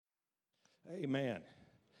Amen.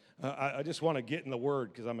 I just want to get in the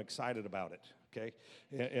Word because I'm excited about it, okay?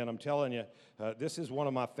 And I'm telling you, this is one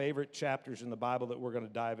of my favorite chapters in the Bible that we're going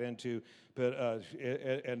to dive into. But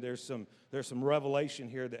and there's some revelation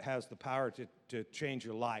here that has the power to change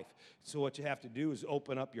your life. So what you have to do is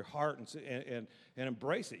open up your heart and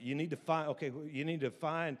embrace it. You need to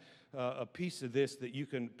find a piece of this that you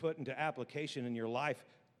can put into application in your life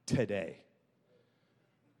today.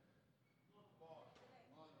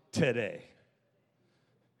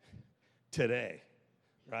 Today,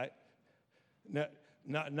 right?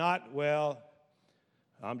 Not well,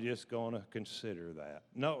 I'm just going to consider that.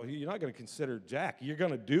 No, you're not going to consider Jack. You're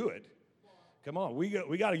going to do it. Come on, we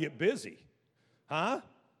got to get busy. Huh?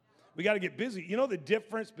 We got to get busy. You know the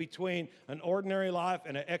difference between an ordinary life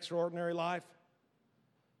and an extraordinary life?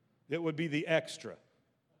 It would be the extra.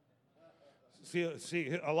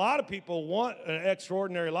 See, a lot of people want an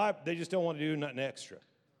extraordinary life. They just don't want to do nothing extra.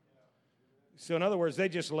 So in other words, they're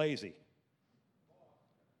just lazy.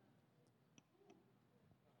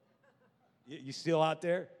 You still out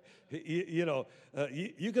there?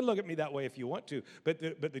 You can look at me that way if you want to, but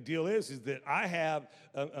the deal is that I have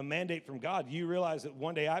a mandate from God. You realize that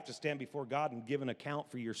one day I have to stand before God and give an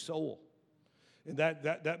account for your soul. And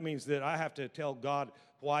that means that I have to tell God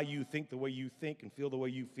why you think the way you think and feel the way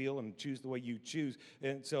you feel and choose the way you choose.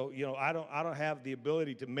 And so, I don't have the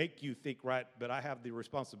ability to make you think right, but I have the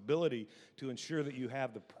responsibility to ensure that you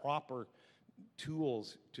have the proper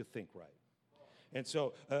tools to think right. And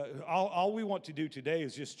so all we want to do today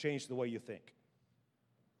is just change the way you think.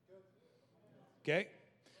 Okay?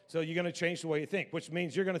 So you're going to change the way you think, which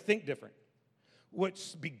means you're going to think different,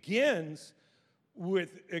 which begins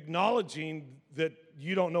with acknowledging that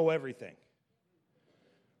you don't know everything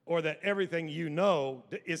or that everything you know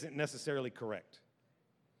isn't necessarily correct.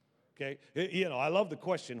 Okay? I love the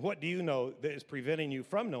question, what do you know that is preventing you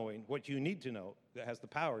from knowing what you need to know that has the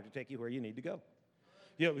power to take you where you need to go?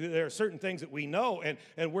 There are certain things that we know,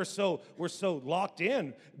 and we're so locked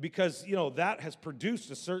in because that has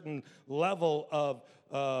produced a certain level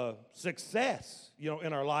of success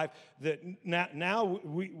in our life that now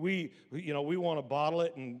we want to bottle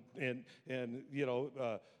it and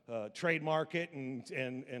trademark it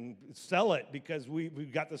and sell it because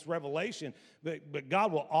we've got this revelation. But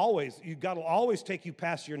God will always take you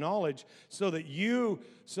past your knowledge so that you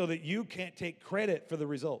can't take credit for the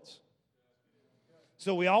results.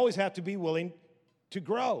 So we always have to be willing to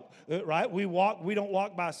grow, right? We don't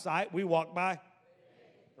walk by sight, we walk by,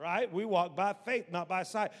 right? We walk by faith, not by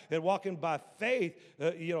sight. And walking by faith,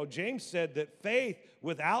 James said that faith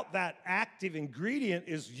without that active ingredient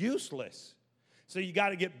is useless. So you got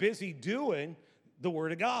to get busy doing the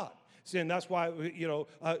Word of God. See, and that's why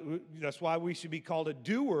we should be called a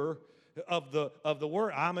doer of the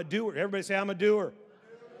Word. I'm a doer. Everybody say, I'm a doer.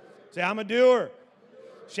 Say, I'm a doer.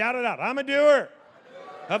 Shout it out. I'm a doer.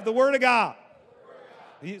 Of the Word of God.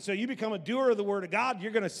 So you become a doer of the Word of God,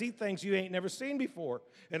 you're going to see things you ain't never seen before.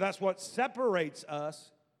 And that's what separates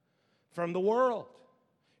us from the world,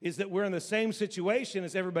 is that we're in the same situation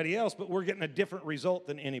as everybody else, but we're getting a different result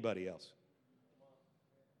than anybody else.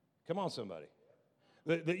 Come on, somebody.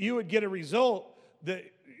 That you would get a result that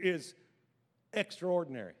is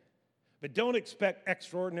extraordinary. But don't expect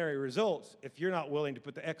extraordinary results if you're not willing to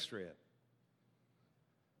put the extra in.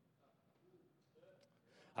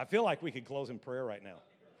 I feel like we could close in prayer right now,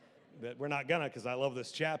 but we're not gonna because I love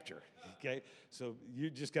this chapter, okay? So you're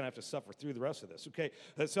just gonna have to suffer through the rest of this, okay?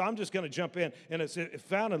 So I'm just gonna jump in, and it's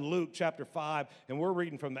found in Luke chapter 5, and we're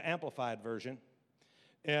reading from the Amplified Version.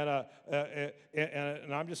 And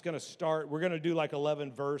I'm just gonna start. We're gonna do like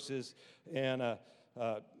 11 verses, but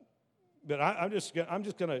I'm just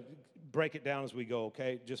gonna break it down as we go,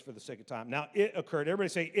 okay? Just for the sake of time. Now, it occurred. Everybody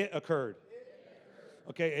say, it occurred.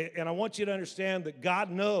 Okay, and I want you to understand that God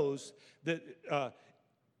knows that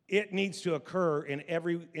it needs to occur in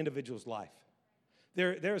every individual's life.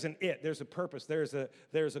 There's there's a purpose, there's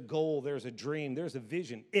a goal, there's a dream, there's a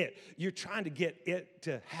vision. You're trying to get it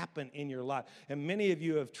to happen in your life. And many of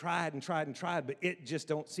you have tried, but it just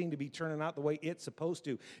don't seem to be turning out the way it's supposed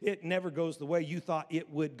to. It never goes the way you thought it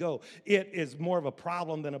would go. It is more of a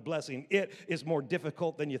problem than a blessing. It is more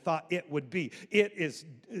difficult than you thought it would be. It is,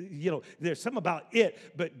 there's something about it,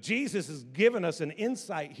 but Jesus has given us an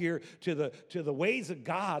insight here to the ways of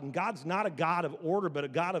God, and God's not a God of order, but a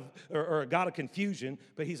God of confusion.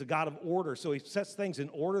 But he's a God of order. So he sets things in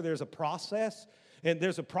order. There's a process, and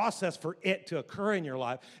there's a process for it to occur in your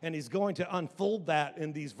life. And he's going to unfold that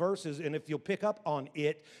in these verses. And if you'll pick up on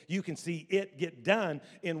it, you can see it get done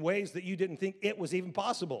in ways that you didn't think it was even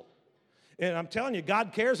possible. And I'm telling you,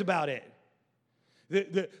 God cares about it.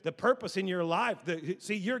 The purpose in your life,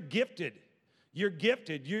 see, you're gifted. You're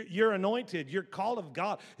gifted. You're anointed. You're called of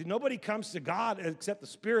God. Nobody comes to God except the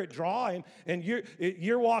Spirit drawing, and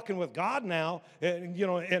you're walking with God now. And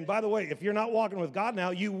and by the way, if you're not walking with God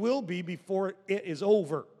now, you will be before it is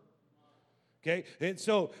over. Okay, and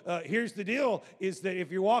so here's the deal: is that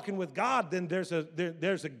if you're walking with God, then there's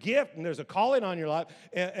a gift and there's a calling on your life.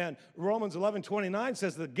 And Romans 11:29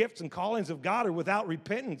 says the gifts and callings of God are without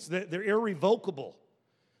repentance. They're irrevocable.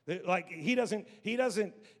 Like he doesn't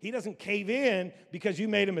cave in because you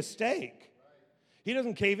made a mistake. He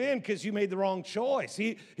doesn't cave in because you made the wrong choice.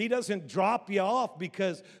 He doesn't drop you off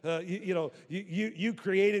because you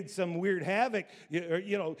created some weird havoc.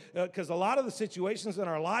 Because a lot of the situations in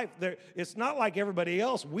our life, it's not like everybody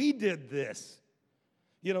else. We did this.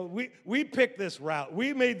 We picked this route.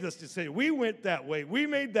 We made this decision. We went that way. We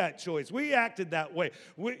made that choice. We acted that way.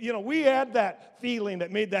 We had that feeling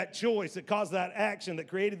that made that choice, that caused that action, that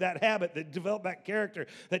created that habit, that developed that character,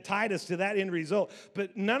 that tied us to that end result.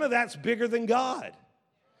 But none of that's bigger than God.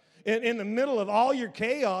 In the middle of all your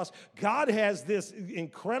chaos, God has this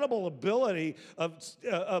incredible ability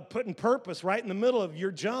of putting purpose right in the middle of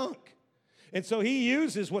your junk. And so he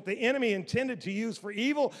uses what the enemy intended to use for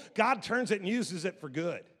evil, God turns it and uses it for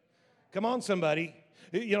good. Come on, somebody.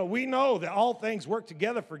 We know that all things work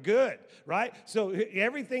together for good, right? So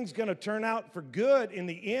everything's going to turn out for good in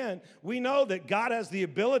the end. We know that God has the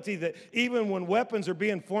ability that even when weapons are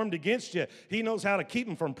being formed against you, he knows how to keep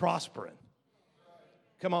them from prospering.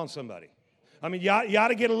 Come on, somebody. I mean, you ought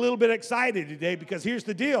to get a little bit excited today, because here's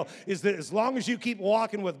the deal, is that as long as you keep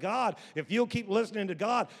walking with God, if you'll keep listening to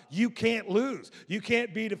God, you can't lose. You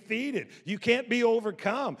can't be defeated. You can't be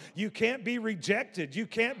overcome. You can't be rejected. You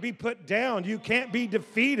can't be put down. You can't be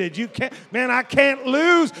defeated. I can't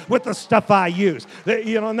lose with the stuff I use.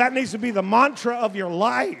 And that needs to be the mantra of your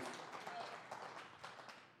life.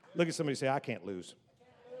 Look at somebody say, I can't lose.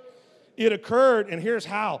 It occurred, and here's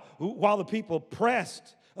how, while the people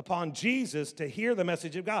pressed upon Jesus to hear the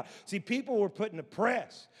message of God. See, people were put in a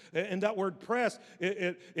press, and that word press,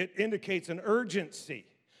 it indicates an urgency.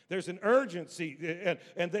 There's an urgency,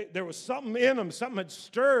 and there was something in them, something had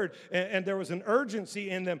stirred, and there was an urgency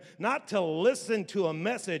in them, not to listen to a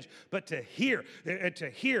message, but to hear,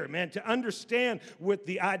 to understand with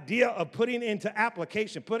the idea of putting into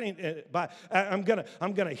application, I'm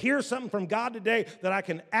gonna hear something from God today that I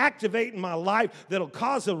can activate in my life that'll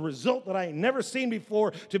cause a result that I ain't never seen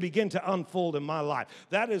before to begin to unfold in my life.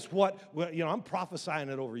 That is what, I'm prophesying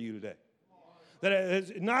it over you today. That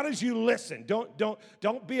is, not as you listen.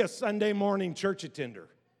 Don't be a Sunday morning church attender.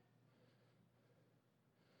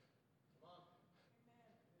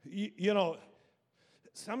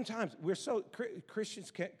 Sometimes Christians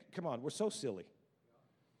can't, come on, we're so silly.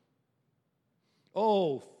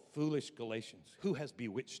 Oh, foolish Galatians, who has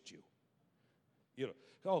bewitched you?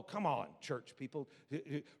 Oh, come on, church people.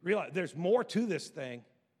 Realize there's more to this thing.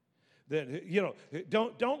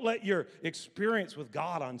 Don't let your experience with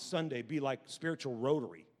God on Sunday be like spiritual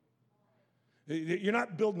Rotary. You're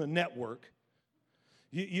not building a network.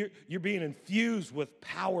 You're being infused with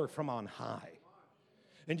power from on high.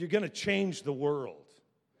 And you're going to change the world.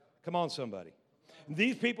 Come on, somebody.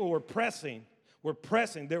 These people were pressing.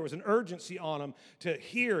 There was an urgency on them to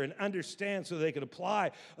hear and understand so they could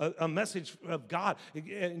apply a message of God.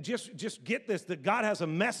 And just get this, that God has a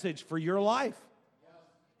message for your life.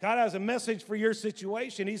 God has a message for your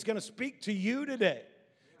situation. He's going to speak to you today.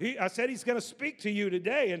 I said he's going to speak to you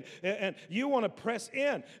today, and you want to press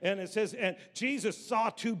in. And it says, and Jesus saw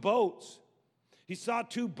two boats. He saw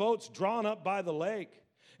two boats drawn up by the lake.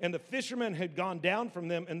 And the fishermen had gone down from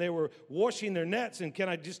them, and they were washing their nets. And can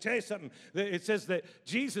I just tell you something? It says that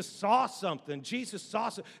Jesus saw something. Jesus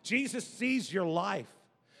sees your life.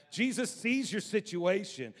 Jesus sees your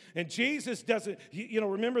situation, and Jesus doesn't,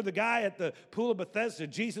 remember the guy at the pool of Bethesda?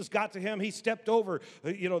 Jesus got to him, he stepped over,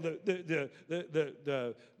 the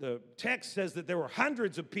text says that there were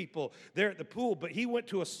hundreds of people there at the pool, but he went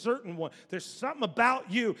to a certain one. There's something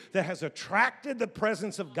about you that has attracted the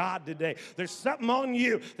presence of God today. There's something on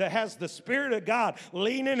you that has the Spirit of God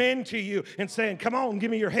leaning into you and saying, come on,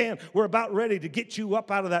 give me your hand. We're about ready to get you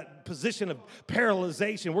up out of that position of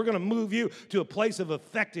paralyzation. We're going to move you to a place of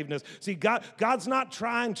effectiveness. See, God's not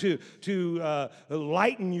trying to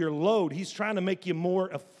lighten your load. He's trying to make you more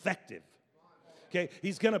effective. Okay,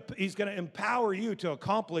 he's gonna empower you to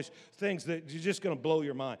accomplish things that you're just gonna blow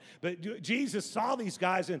your mind. But Jesus saw these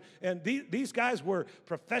guys, and these guys were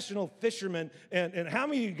professional fishermen. And how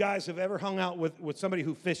many of you guys have ever hung out with somebody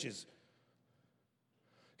who fishes?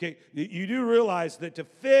 Okay, you do realize that to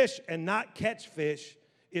fish and not catch fish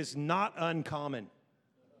is not uncommon.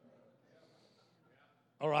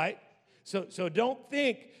 All right? So don't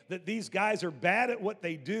think that these guys are bad at what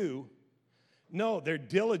they do. No, they're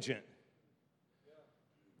diligent.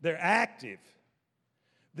 They're active.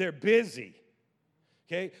 They're busy.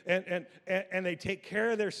 Okay? And they take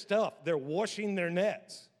care of their stuff. They're washing their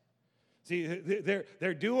nets. See,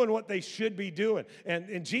 they're doing what they should be doing.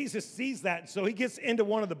 And Jesus sees that. So he gets into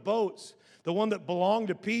one of the boats, the one that belonged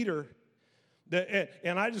to Peter.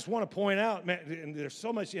 And I just want to point out, man, and there's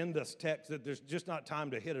so much in this text that there's just not time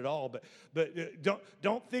to hit it all. But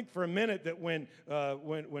don't think for a minute that when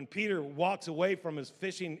Peter walks away from his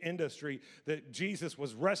fishing industry, that Jesus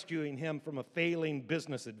was rescuing him from a failing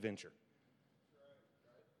business adventure.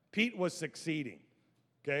 Pete was succeeding.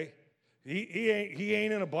 Okay, he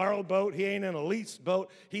ain't in a borrowed boat. He ain't in a leased boat.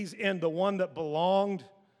 He's in the one that belonged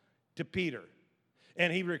to Peter.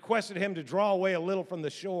 And he requested him to draw away a little from the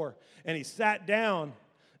shore. And he sat down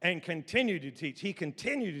and continued to teach. He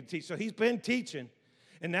continued to teach. So he's been teaching.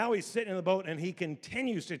 And now he's sitting in the boat and he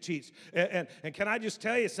continues to teach. And can I just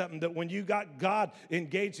tell you something? That when you got God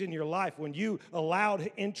engaged in your life, when you allowed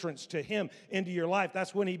entrance to him into your life,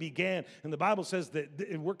 that's when he began. And the Bible says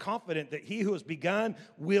that we're confident that he who has begun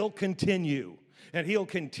will continue. And he'll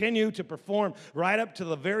continue to perform right up to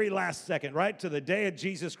the very last second, right to the day of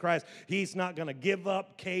Jesus Christ. He's not going to give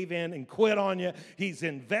up, cave in, and quit on you. He's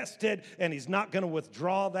invested, and he's not going to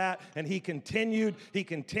withdraw that. And he continued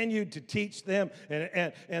to teach them.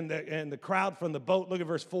 And the crowd from the boat, look at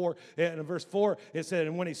verse 4. And in verse 4, it said,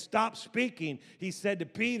 and when he stopped speaking, he said to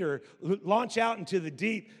Peter, launch out into the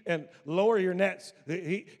deep and lower your nets.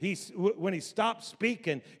 When he stopped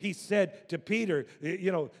speaking, he said to Peter,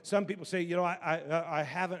 some people say, I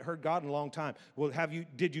haven't heard God in a long time. Well,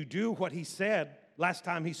 did you do what he said last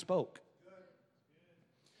time he spoke?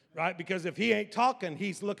 Right? Because if he ain't talking,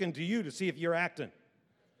 he's looking to you to see if you're acting.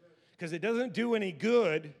 Because it doesn't do any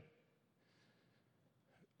good.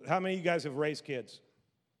 How many of you guys have raised kids?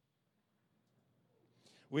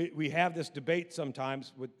 We have this debate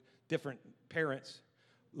sometimes with different parents,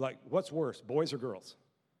 like, what's worse, boys or girls?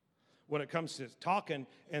 When it comes to talking,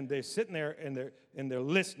 and they're sitting there and they're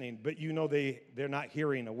listening, but they're not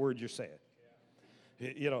hearing a word you're saying.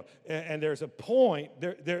 And there's a point.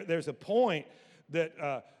 There's a point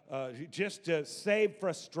that just to save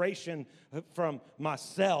frustration from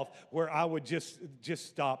myself, where I would just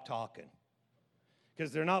stop talking,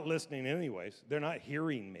 because they're not listening anyways. They're not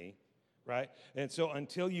hearing me, right? And so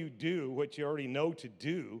until you do what you already know to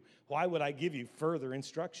do, why would I give you further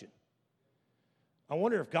instruction? I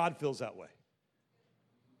wonder if God feels that way.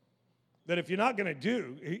 That if you're not going to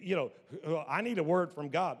do, I need a word from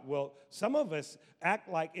God. Well, some of us act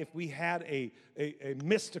like if we had a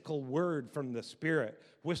mystical word from the Spirit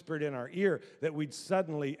whispered in our ear, that we'd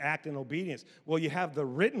suddenly act in obedience. Well, you have the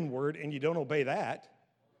written word and you don't obey that.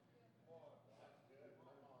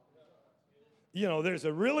 There's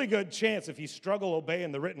a really good chance if you struggle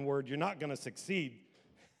obeying the written word, you're not going to succeed.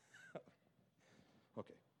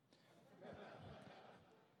 Okay.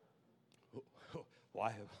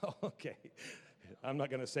 Why? Okay. I'm not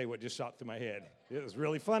going to say what just shot through my head. It was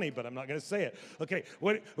really funny, but I'm not going to say it. Okay.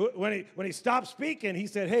 When he stopped speaking, he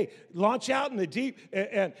said, hey, launch out in the deep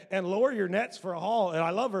and lower your nets for a haul. And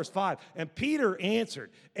I love verse 5. And Peter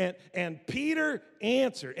answered. And Peter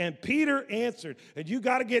answered. And Peter answered. And you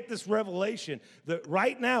got to get this revelation that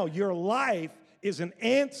right now your life is an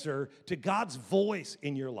answer to God's voice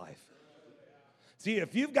in your life. See,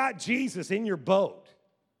 if you've got Jesus in your boat,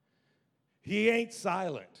 he ain't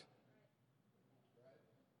silent.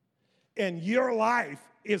 And your life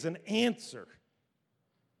is an answer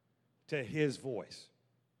to his voice.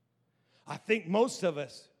 I think most of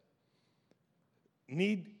us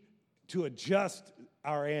need to adjust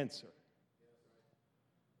our answer.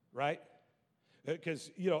 Right?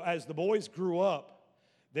 Because, as the boys grew up,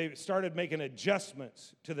 they started making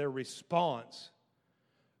adjustments to their response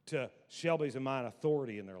to Shelby's and mine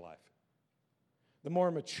authority in their life. The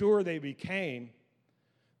more mature they became,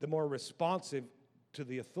 the more responsive to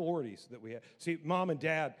the authorities that we have. See, mom and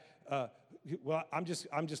dad, I'm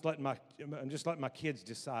just letting my kids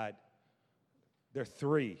decide. They're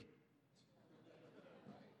 3.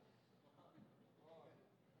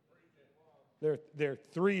 They're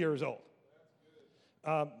 3 years old.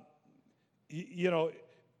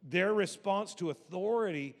 Their response to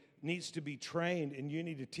authority needs to be trained, and you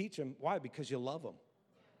need to teach them. Why? Because you love them.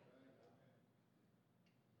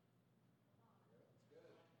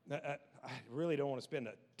 I really don't want to spend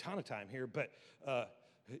a ton of time here, but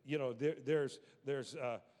there's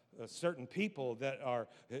certain people that are,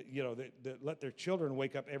 that let their children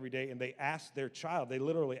wake up every day and they ask their child, they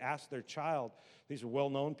literally ask their child, these are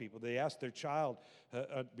well-known people, they ask their child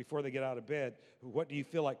before they get out of bed, what do you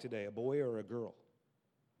feel like today, a boy or a girl?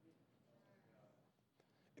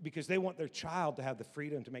 Because they want their child to have the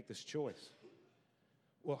freedom to make this choice.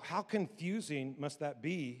 Well, how confusing must that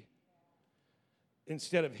be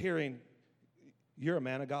instead of hearing, you're a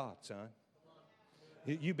man of God, son.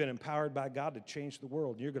 You've been empowered by God to change the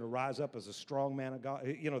world. You're going to rise up as a strong man of God.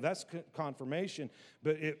 That's confirmation.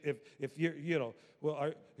 But if you're,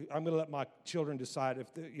 I'm going to let my children decide if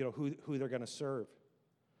who they're going to serve.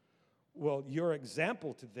 Well, your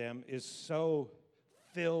example to them is so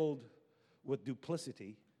filled with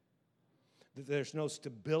duplicity that there's no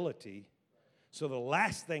stability. So the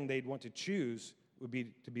last thing they'd want to choose would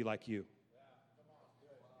be to be like you.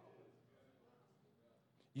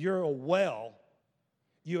 You're a well.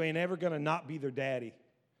 You ain't ever going to not be their daddy.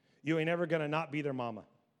 You ain't ever going to not be their mama.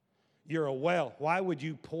 You're a well. Why would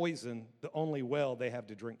you poison the only well they have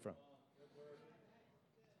to drink from?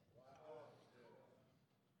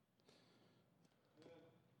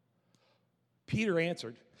 Peter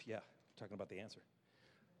answered, talking about the answer.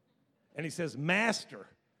 And he says, Master,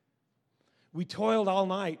 we toiled all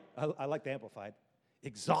night. I like the Amplified.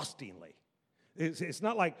 Exhaustingly. It's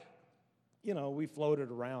not like, we floated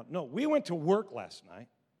around. No, we went to work last night,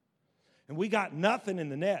 and we got nothing in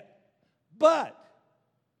the net, but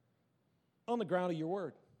on the ground of your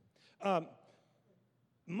word.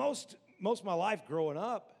 Most of my life growing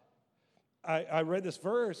up, I read this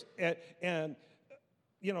verse, and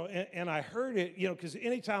I heard it, because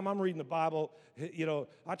anytime I'm reading the Bible,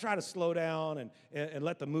 I try to slow down and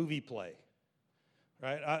let the movie play,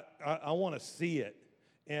 right? I want to see it.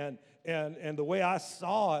 And the way I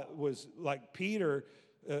saw it was like Peter,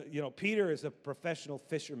 Peter is a professional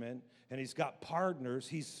fisherman, and he's got partners.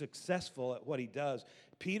 He's successful at what he does.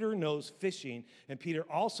 Peter knows fishing, and Peter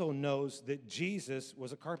also knows that Jesus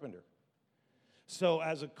was a carpenter. So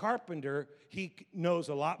as a carpenter, he knows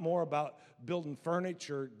a lot more about building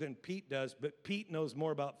furniture than Pete does, but Pete knows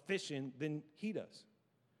more about fishing than he does.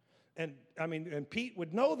 And Pete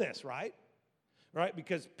would know this, right? Right?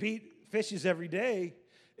 Because Pete fishes every day.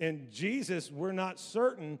 And Jesus, we're not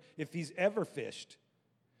certain if he's ever fished.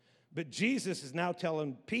 But Jesus is now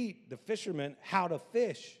telling Pete, the fisherman, how to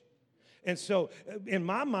fish. And so in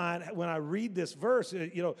my mind, when I read this verse,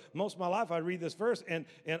 most of my life I read this verse, and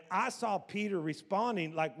I saw Peter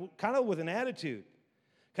responding like kind of with an attitude.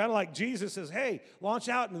 Kind of like Jesus says, hey, launch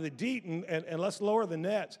out into the deep and let's lower the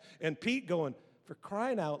nets. And Pete going, for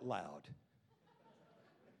crying out loud.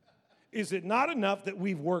 Is it not enough that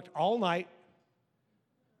we've worked all night?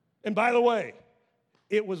 And by the way,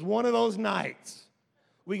 it was one of those nights.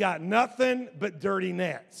 We got nothing but dirty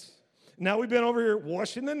nets. Now we've been over here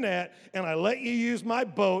washing the net, and I let you use my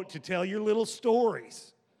boat to tell your little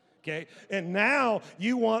stories. Okay? And now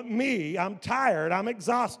you want me, I'm tired, I'm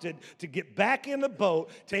exhausted, to get back in the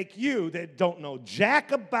boat, take you that don't know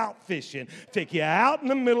jack about fishing, take you out in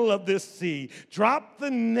the middle of this sea, drop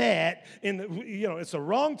the net, it's the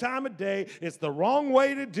wrong time of day, it's the wrong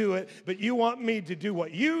way to do it, but you want me to do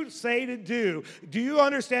what you say to do. Do you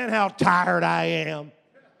understand how tired I am?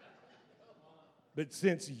 But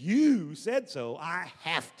since you said so, I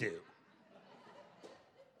have to.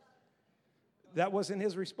 That wasn't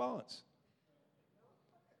his response.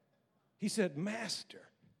 He said, Master,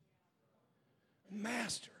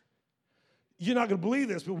 you're not going to believe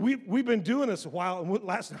this, but we've been doing this a while, and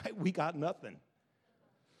last night we got nothing.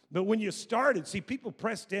 But when you started, see, people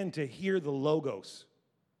pressed in to hear the logos.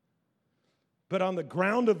 But on the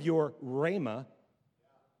ground of your rhema,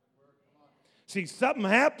 see, something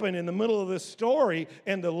happened in the middle of this story,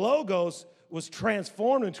 and the logos was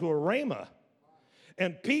transformed into a rhema.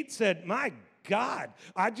 And Pete said, my God,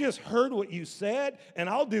 I just heard what you said, and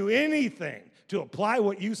I'll do anything to apply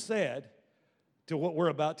what you said to what we're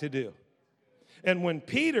about to do. And when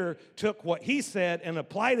Peter took what he said and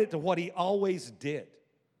applied it to what he always did,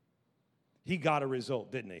 he got a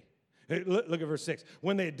result, didn't he? Hey, look at verse 6.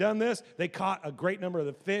 When they had done this, they caught a great number of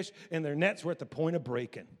the fish, and their nets were at the point of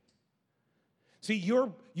breaking. See,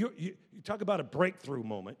 you talk about a breakthrough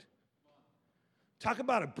moment. Talk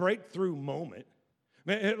about a breakthrough moment.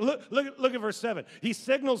 Man, look at verse 7. He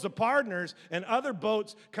signals the partners, and other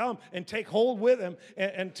boats come and take hold with him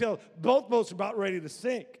until both boats are about ready to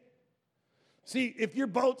sink. See, if your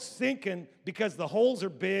boat's sinking because the holes are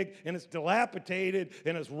big and it's dilapidated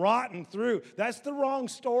and it's rotten through, that's the wrong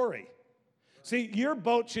story. See, your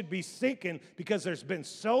boat should be sinking because there's been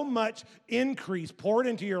so much increase poured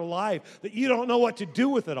into your life that you don't know what to do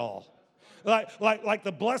with it all. Like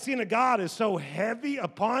the blessing of God is so heavy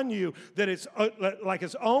upon you that it's like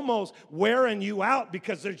it's almost wearing you out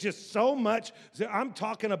because there's just so much. I'm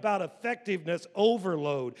talking about effectiveness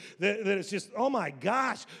overload. That it's just, oh my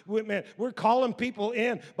gosh, man, we're calling people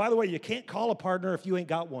in. By the way, you can't call a partner if you ain't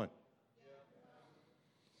got one.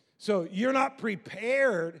 So you're not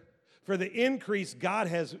prepared for the increase God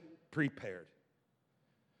has prepared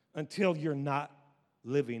until you're not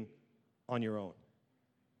living on your own.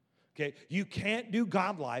 Okay? You can't do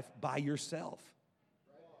God life by yourself.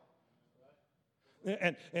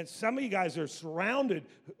 And some of you guys are surrounded,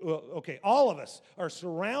 all of us are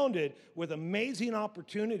surrounded with amazing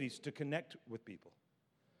opportunities to connect with people.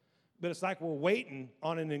 But it's like we're waiting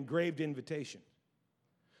on an engraved invitation.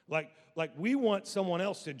 Like we want someone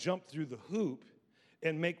else to jump through the hoop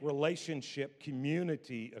and make relationship,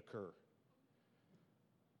 community occur.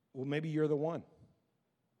 Well, maybe you're the one.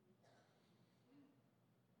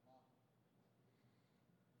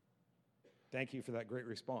 Thank you for that great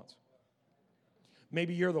response.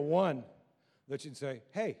 Maybe you're the one that should say,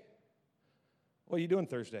 hey, what are you doing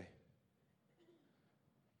Thursday?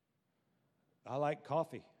 I like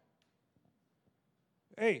coffee.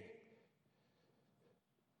 Hey,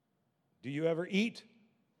 do you ever eat?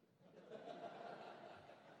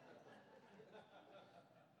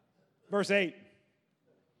 Verse 8.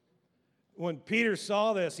 When Peter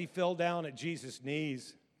saw this, he fell down at Jesus'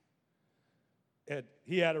 knees. And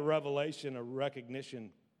he had a revelation, a recognition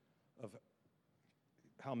of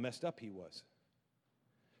how messed up he was.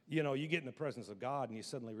 You know, you get in the presence of God and you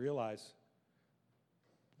suddenly realize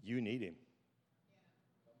you need him.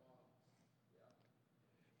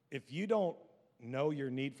 If you don't know your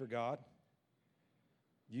need for God,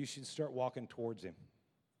 you should start walking towards him.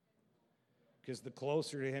 Because the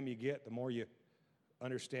closer to him you get, the more you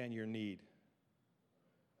understand your need.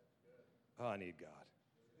 Oh, I need God.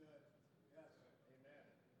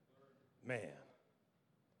 Man,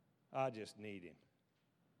 I just need him.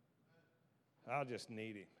 I just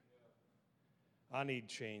need him. I need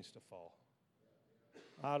chains to fall.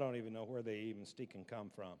 I don't even know where they even can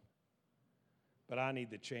come from. But I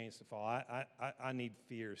need the chains to fall. I need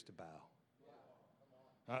fears to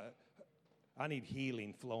bow. I need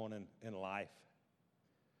healing flowing in life.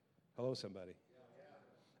 Hello, somebody.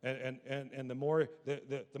 And the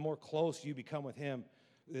more close you become with him,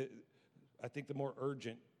 I think the more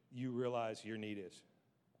urgent you realize your need is.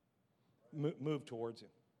 Move towards him.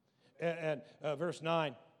 And verse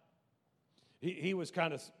 9, he was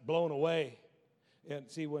kind of blown away. And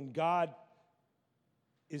see, when God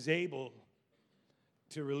is able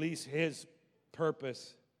to release his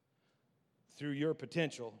purpose through your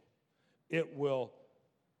potential, it will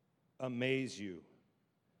amaze you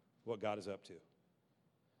what God is up to.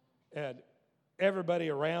 And everybody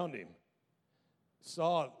around him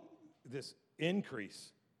saw this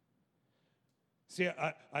increase. See,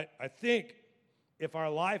 I think if our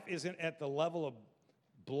life isn't at the level of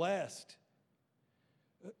blessed,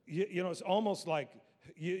 you know, it's almost like,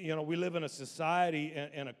 you know, we live in a society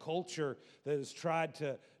and a culture that has tried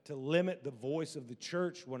to limit the voice of the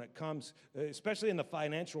church when it comes, especially in the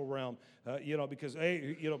financial realm, you know, because,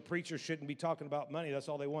 hey, you know, preachers shouldn't be talking about money. That's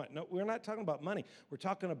all they want. No, we're not talking about money. We're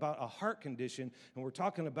talking about a heart condition, and we're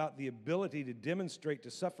talking about the ability to demonstrate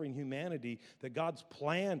to suffering humanity that God's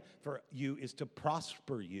plan for you is to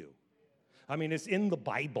prosper you. I mean, it's in the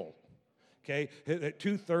Bible. Okay,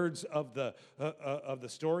 2/3 of the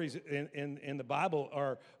stories in the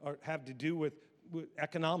Bible have to do with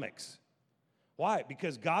economics. Why?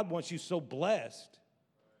 Because God wants you so blessed.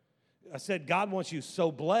 I said God wants you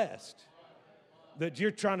so blessed that you're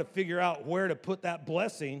trying to figure out where to put that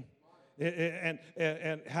blessing and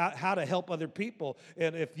how to help other people.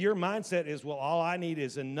 And if your mindset is, well, all I need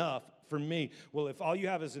is enough for me. Well, if all you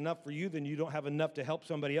have is enough for you, then you don't have enough to help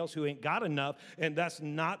somebody else who ain't got enough, and that's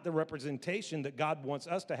not the representation that God wants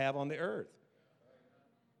us to have on the earth.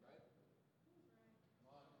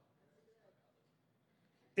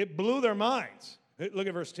 It blew their minds. Look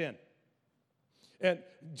at verse 10. And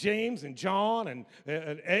James and John and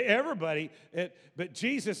everybody, but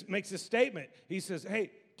Jesus makes a statement. He says,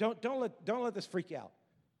 hey, don't let this freak you out.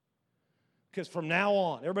 Because from now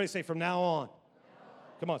on, everybody say from now on.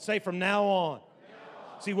 Come on, say from now on.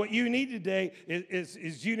 See, what you need today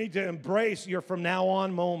is you need to embrace your from now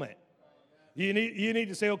on moment. You need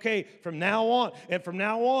to say, okay, from now on. And from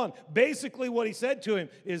now on, basically what he said to him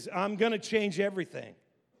is, I'm going to change everything.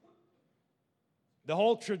 The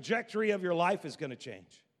whole trajectory of your life is going to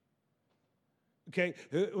change. Okay,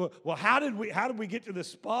 well, how did we get to the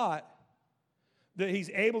spot that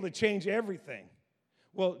he's able to change everything?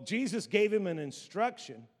 Well, Jesus gave him an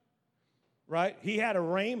instruction. Right? He had a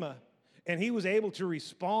rhema, And he was able to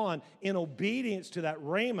respond in obedience to that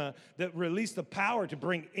rhema that released the power to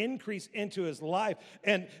bring increase into his life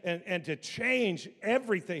and to change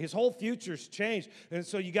everything. His whole future's changed. And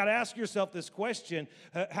so you got to ask yourself this question,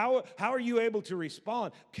 how are you able to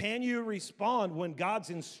respond? Can you respond when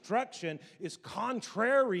God's instruction is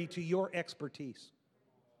contrary to your expertise?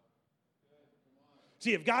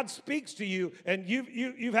 See, if God speaks to you and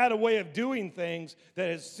you've had a way of doing things that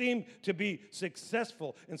has seemed to be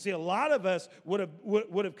successful, and see, a lot of us would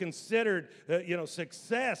have considered,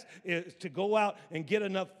 success is to go out and get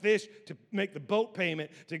enough fish to make the boat payment,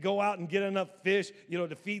 to go out and get enough fish,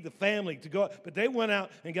 to feed the family, but they went out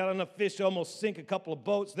and got enough fish to almost sink a couple of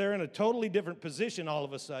boats. They're in a totally different position all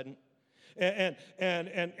of a sudden. And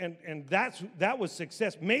that was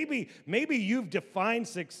success. Maybe you've defined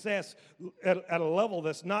success at a level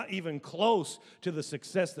that's not even close to the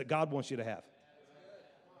success that God wants you to have.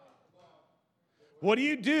 What do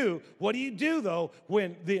you do? What do you do though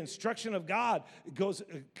when the instruction of God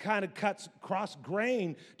cuts cross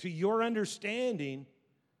grain to your understanding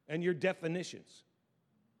and your definitions?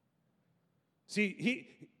 See,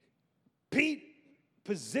 Pete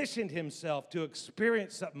positioned himself to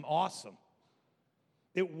experience something awesome.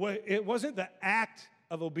 It wasn't the act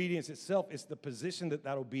of obedience itself, it's the position that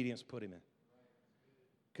obedience put him in.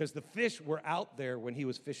 Because the fish were out there when he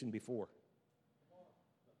was fishing before.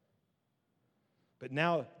 But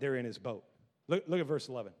now they're in his boat. Look at verse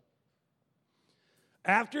 11.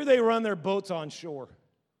 After they run their boats on shore,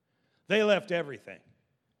 they left everything.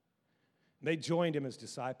 They joined him as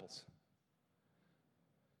disciples.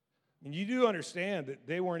 And you do understand that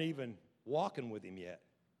they weren't even walking with him yet.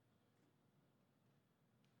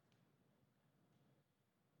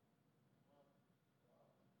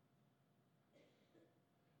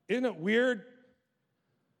 Isn't it weird?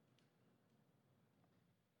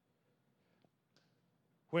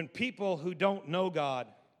 When people who don't know God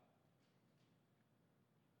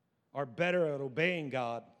are better at obeying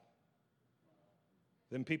God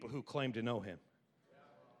than people who claim to know him.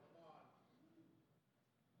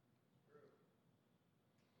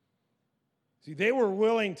 See, they were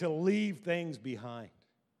willing to leave things behind.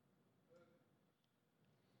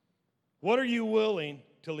 What are you willing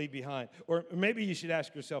to leave behind? Or maybe you should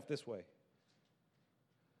ask yourself this way.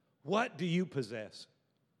 What do you possess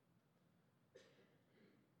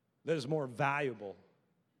that is more valuable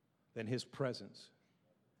than his presence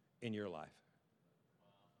in your life?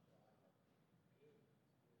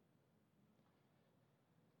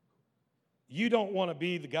 You don't want to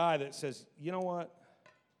be the guy that says, you know what?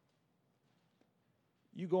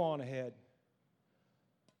 You go on ahead.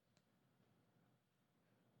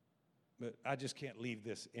 But I just can't leave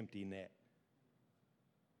this empty net.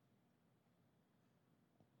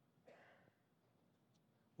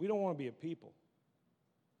 We don't want to be a people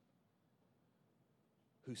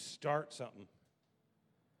who start something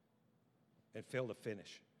and fail to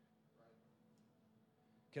finish.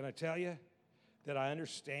 Can I tell you that I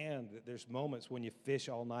understand that there's moments when you fish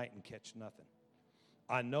all night and catch nothing.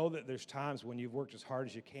 I know that there's times when you've worked as hard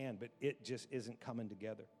as you can, but it just isn't coming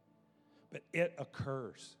together. But it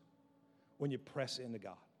occurs when you press into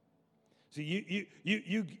God. See,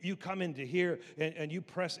 you come into here and you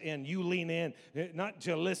press in, you lean in, not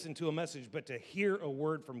to listen to a message, but to hear a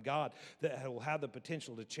word from God that will have the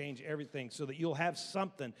potential to change everything so that you'll have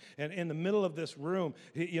something. And in the middle of this room,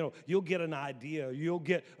 you'll get an idea, you'll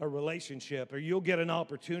get a relationship, or you'll get an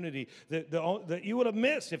opportunity that you would have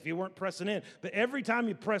missed if you weren't pressing in. But every time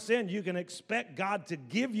you press in, you can expect God to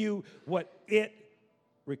give you what it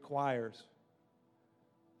requires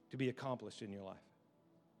to be accomplished in your life.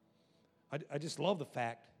 I just love the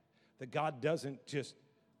fact that God doesn't just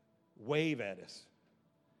wave at us,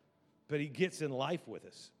 but he gets in life with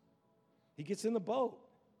us. He gets in the boat.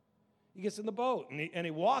 He gets in the boat, and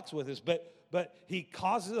he walks with us, but he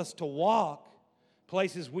causes us to walk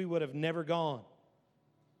places we would have never gone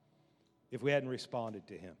if we hadn't responded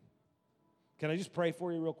to him. Can I just pray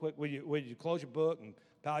for you real quick? Would you close your book and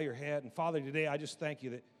bow your head? And Father, today I just thank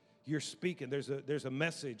you that you're speaking. There's a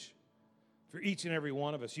message for each and every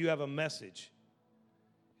one of us. You have a message.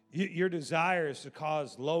 Your desire is to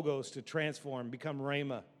cause logos to transform, become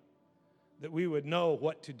rhema, that we would know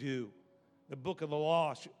what to do. The book of the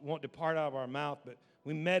law won't depart out of our mouth, but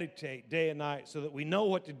we meditate day and night so that we know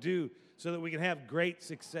what to do, so that we can have great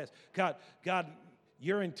success. God,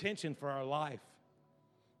 your intention for our life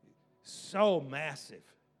is so massive.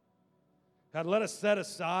 God, let us set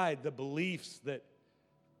aside the beliefs that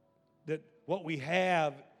what we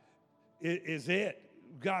have is it.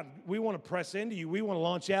 God, we want to press into you. We want to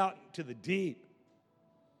launch out to the deep.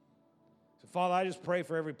 So, Father, I just pray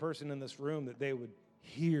for every person in this room that they would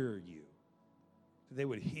hear you. that they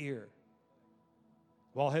would hear.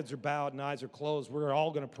 While heads are bowed and eyes are closed, we're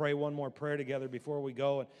all going to pray one more prayer together before we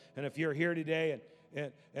go. And if you're here today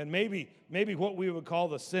and maybe what we would call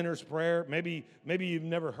the sinner's prayer, maybe you've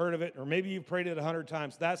never heard of it, or maybe you've prayed it 100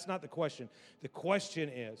 times. That's not the question. The question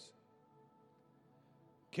is,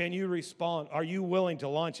 can you respond? Are you willing to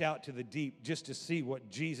launch out to the deep just to see what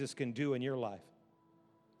Jesus can do in your life?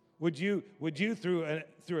 Would you through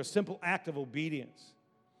a simple act of obedience,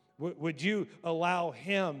 would you allow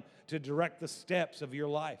Him to direct the steps of your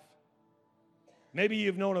life? Maybe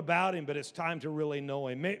you've known about Him, but it's time to really know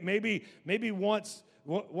Him. Maybe once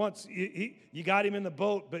you got Him in the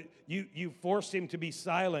boat, but you forced Him to be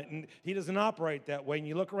silent, and He doesn't operate that way. And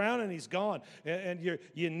you look around, and He's gone. And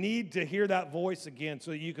you need to hear that voice again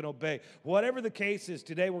so that you can obey. Whatever the case is,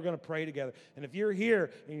 today we're going to pray together. And if you're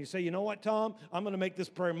here and you say, you know what, Tom, I'm going to make this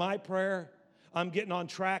prayer my prayer. I'm getting on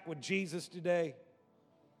track with Jesus today.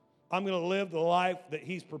 I'm going to live the life that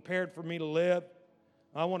He's prepared for me to live.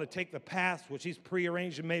 I want to take the path which He's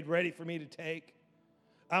prearranged and made ready for me to take.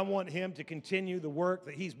 I want Him to continue the work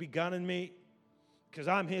that He's begun in me, because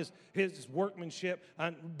I'm His workmanship.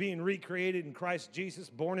 I'm being recreated in Christ Jesus,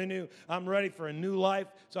 born anew. I'm ready for a new life,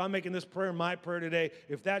 so I'm making this prayer my prayer today.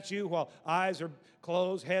 If that's you, while eyes are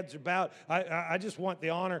closed, heads are bowed, I just want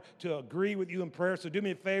the honor to agree with you in prayer. So do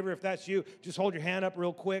me a favor, if that's you, just hold your hand up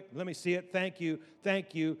real quick. Let me see it. Thank you,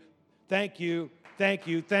 thank you, thank you, thank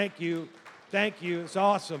you, thank you, thank you. It's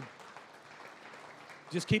awesome.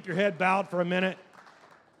 Just keep your head bowed for a minute.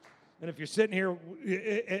 And if you're sitting here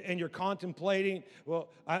and you're contemplating, well,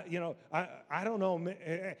 I don't know,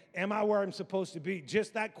 am I where I'm supposed to be?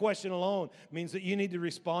 Just that question alone means that you need to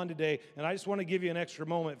respond today. And I just want to give you an extra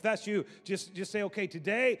moment. If that's you, just say, okay,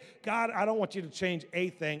 today, God, I don't want you to change a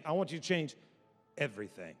thing. I want you to change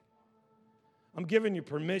everything. I'm giving you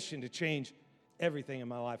permission to change everything in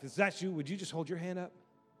my life. If that's you, would you just hold your hand up?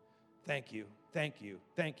 Thank you. Thank you.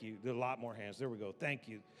 Thank you. There are a lot more hands. There we go. Thank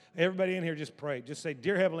you. Everybody in here, just pray. Just say,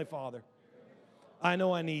 Dear Heavenly Father, I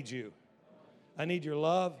know I need you. I need your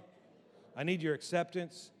love. I need your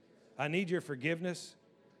acceptance. I need your forgiveness.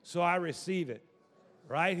 So I receive it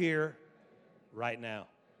right here, right now.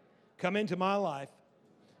 Come into my life.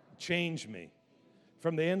 Change me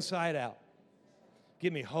from the inside out.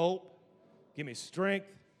 Give me hope. Give me strength.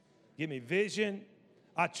 Give me vision.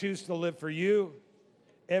 I choose to live for you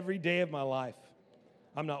every day of my life.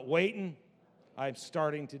 I'm not waiting. I'm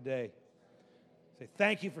starting today. Say,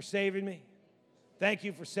 thank you for saving me. Thank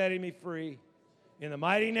you for setting me free. In the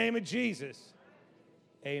mighty name of Jesus,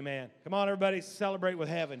 amen. Come on, everybody, celebrate with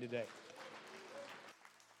heaven today.